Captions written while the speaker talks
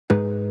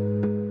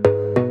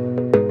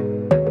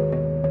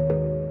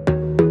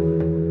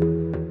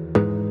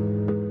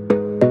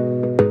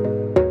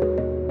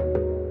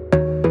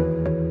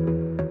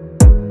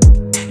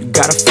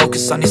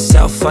on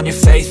yourself, on your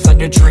faith, on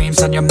your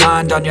dreams, on your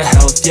mind, on your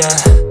health, yeah.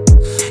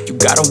 You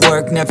gotta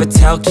work, never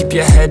tell, keep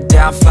your head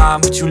down,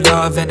 find what you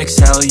love and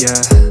excel, yeah.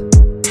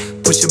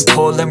 Push and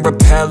pull and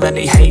repel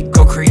any hate,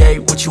 go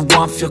create what you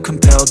want, feel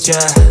compelled, yeah.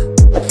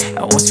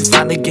 And once you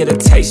finally get a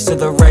taste of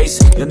the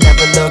race, you'll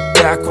never look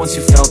back once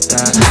you felt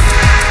that.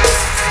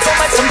 Don't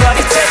let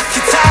somebody take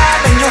your time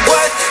and your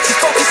worth, just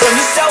focus on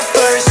yourself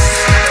first.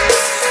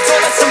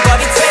 Don't let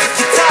somebody take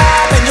your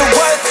time and your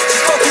worth,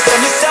 just focus on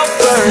yourself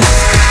first.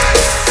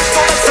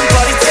 Don't let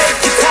somebody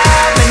take your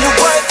time and your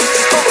worth,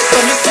 just focus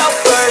on yourself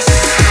first.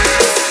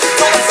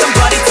 Don't let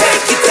somebody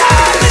take your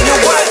time and your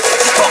worth,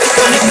 just focus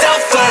on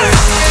yourself first.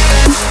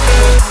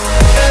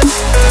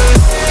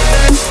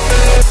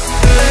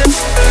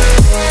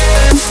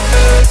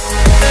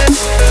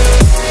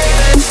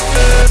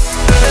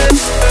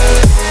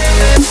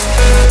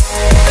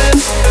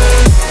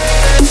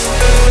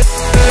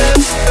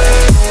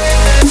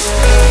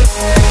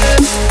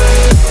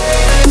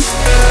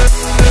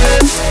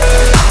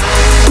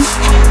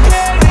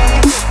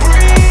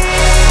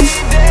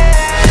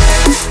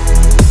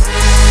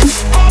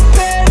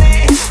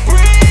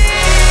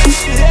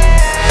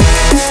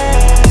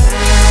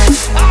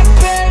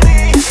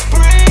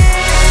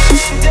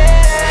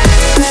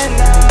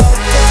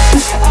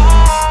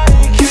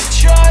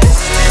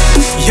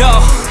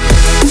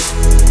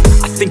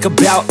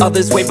 About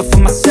others way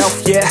before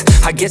myself, yeah.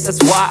 I guess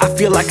that's why I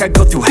feel like I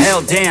go through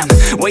hell, damn.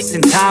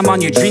 Wasting time on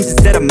your dreams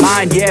instead of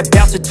mine, yeah.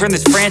 About to turn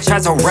this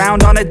franchise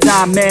around on a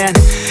dime, man.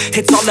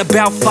 It's all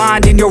about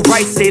finding your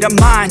right state of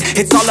mind.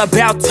 It's all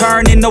about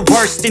turning the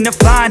worst into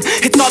fine.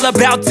 It's all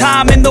about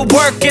time and the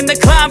work and the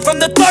climb. From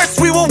the thirst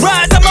we will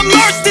rise, I'm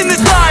immersed in this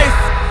life.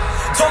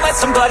 Don't let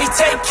somebody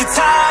take your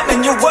time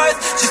and your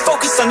worth, just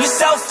focus on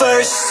yourself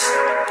first.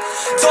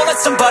 Don't let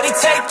somebody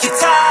take your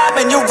time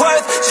and your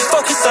worth, just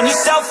focus on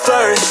yourself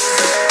first.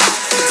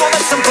 Don't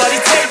let somebody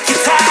take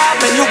your time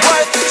and your worth.